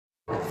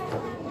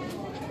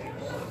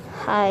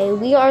Hi,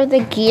 we are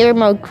the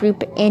Guillermo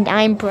Group, and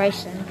I'm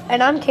Bryson.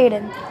 And I'm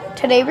Caden.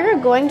 Today we are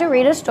going to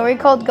read a story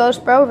called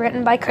Ghost Bro,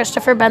 written by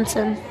Christopher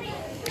Benson.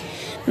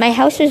 My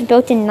house was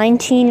built in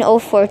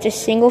 1904. It's a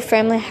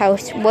single-family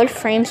house, wood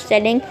frame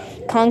setting,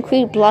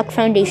 concrete block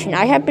foundation.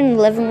 I have been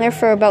living there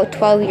for about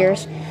 12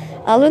 years.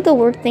 All of the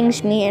weird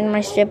things me and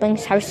my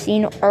siblings have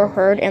seen or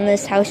heard in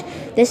this house,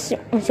 this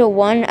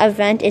one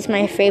event is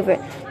my favorite.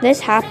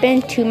 This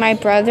happened to my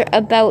brother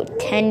about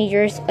 10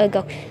 years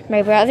ago.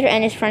 My brother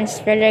and his friends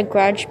started a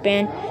garage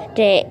band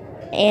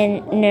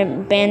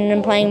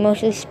and playing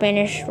mostly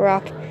Spanish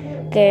rock,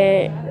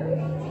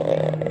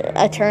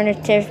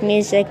 alternative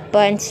music,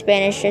 but in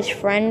Spanish. His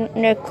friend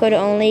could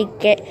only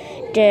get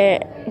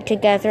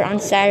together on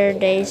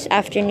Saturdays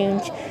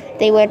afternoons.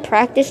 They would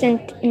practice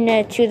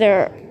into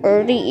the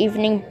early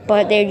evening,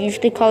 but they'd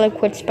usually call it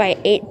quits by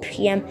 8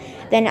 p.m.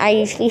 Then I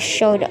usually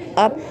showed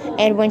up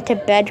and went to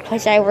bed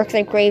because I worked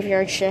the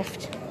graveyard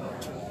shift.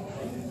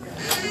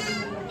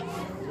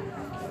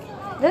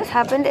 This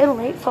happened in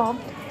late fall,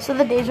 so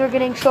the days were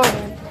getting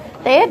shorter.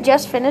 They had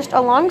just finished a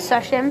long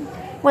session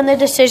when the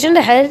decision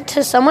to head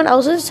to someone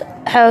else's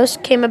house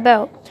came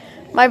about.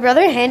 My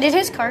brother handed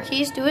his car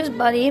keys to his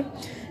buddy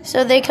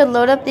so they could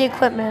load up the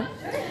equipment.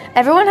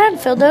 Everyone had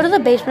filled out of the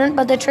basement,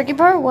 but the tricky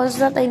part was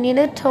that they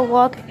needed to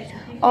walk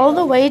all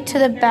the way to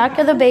the back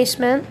of the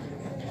basement,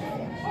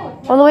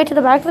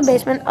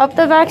 up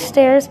the back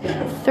stairs,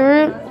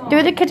 through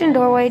the kitchen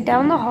doorway,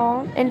 down the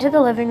hall, into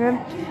the living room,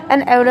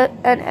 and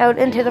out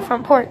into the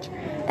front porch.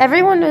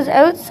 Everyone was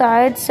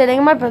outside, sitting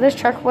in my brother's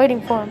truck,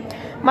 waiting for him.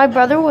 My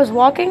brother was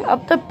walking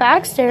up the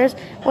back stairs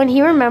when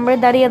he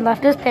remembered that he had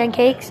left his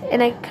pancakes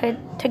in a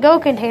to-go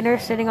container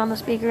sitting on the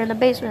speaker in the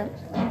basement.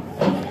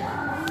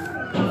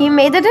 He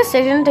made the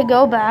decision to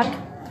go back.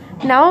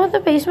 Now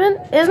the basement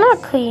is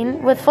not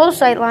clean. With full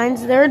sight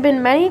lines, there had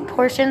been many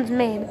portions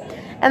made,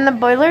 and the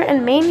boiler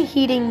and main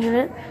heating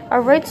unit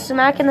are right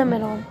smack in the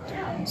middle.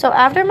 So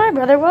after my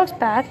brother walks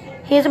back,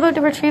 he is about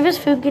to retrieve his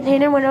food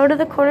container when out of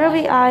the corner of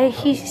the eye,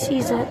 he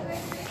sees it.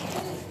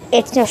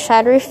 It's a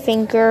shadowy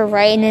finger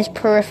right in his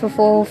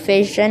peripheral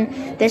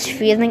vision. This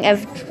feeling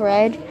of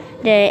dread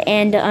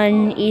and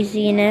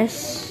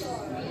uneasiness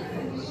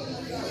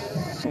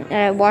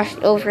washed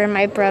over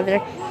my brother.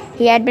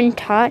 He had been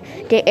taught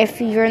that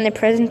if you're in the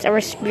presence of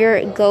a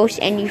spirit, ghost,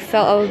 and you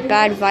felt a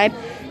bad vibe,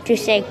 to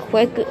say a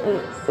quick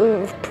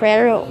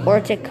prayer or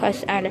to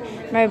cuss at it.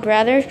 My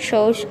brother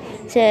chose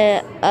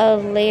to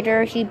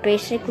later. He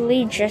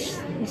basically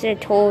just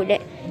told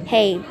it,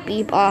 "Hey,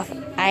 beep off.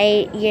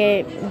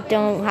 You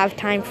don't have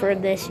time for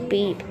this,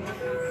 beep."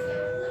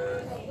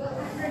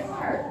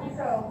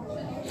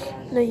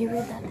 No, you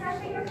read that.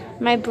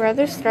 My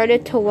brother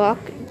started to walk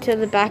to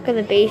the back of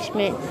the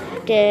basement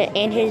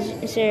and his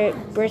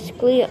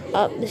briskly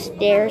up the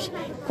stairs,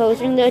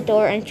 closing the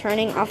door and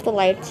turning off the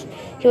lights.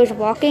 He was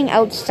walking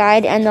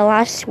outside and the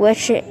last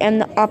switch on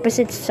the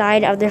opposite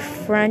side of the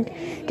front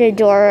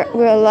door.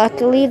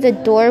 Luckily, the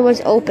door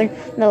was open.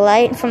 The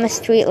light from the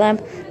street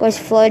lamp was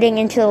flooding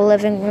into the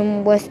living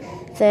room with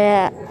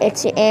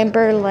its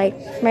amber light.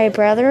 My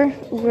brother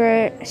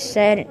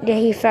said that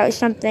he felt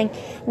something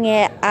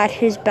at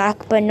his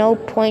back, but no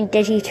point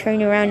did he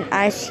turn around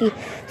as he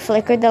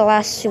flickered the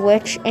last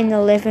switch in the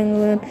living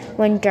room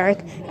went dark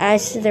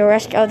as the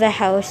rest of the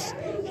house.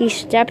 He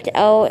stepped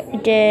out.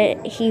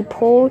 He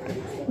pulled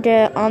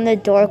on the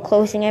door,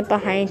 closing it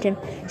behind him,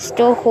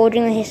 still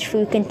holding his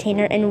food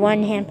container in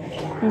one hand,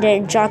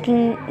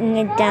 jogging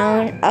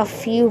down a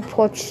few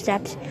porch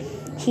steps.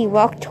 He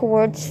walked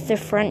towards the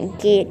front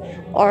gate.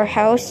 Our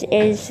house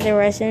is the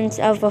residence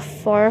of a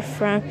far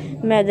from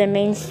the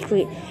main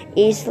street,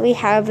 easily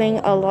having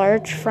a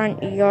large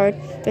front yard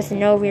with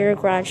no rear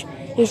garage.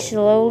 He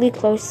slowly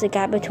closed the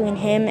gap between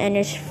him and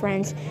his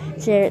friends.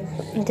 The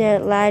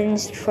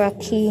Aladdin's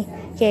truck. He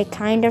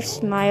kind of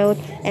smiled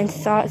and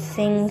thought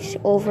things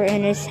over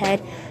in his head.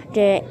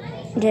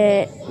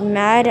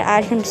 Mad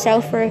at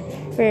himself for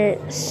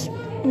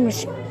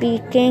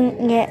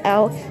speaking it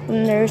out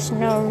when there's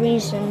no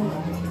reason.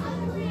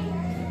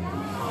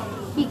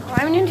 He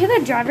climbed into the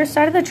driver's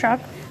side of the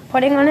truck,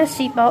 putting on his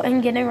seatbelt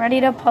and getting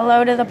ready to pull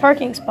out of the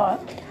parking spot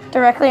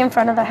directly in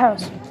front of the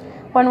house,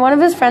 when one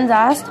of his friends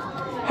asked,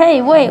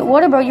 "Hey, wait,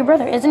 what about your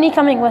brother? Isn't he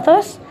coming with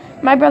us?"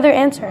 My brother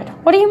answered,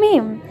 "What do you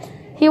mean?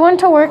 He went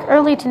to work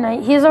early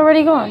tonight. He is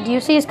already gone. Do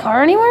you see his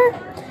car anywhere?"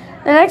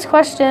 The next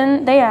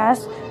question they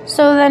asked,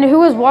 "So then who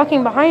was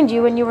walking behind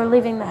you when you were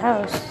leaving the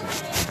house?"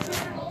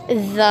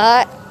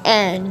 The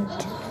end.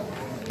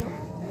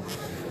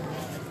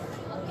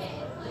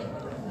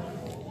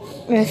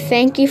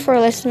 Thank you for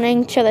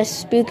listening to the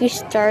spooky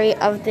story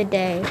of the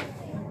day.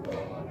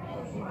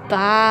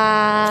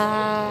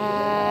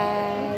 Bye.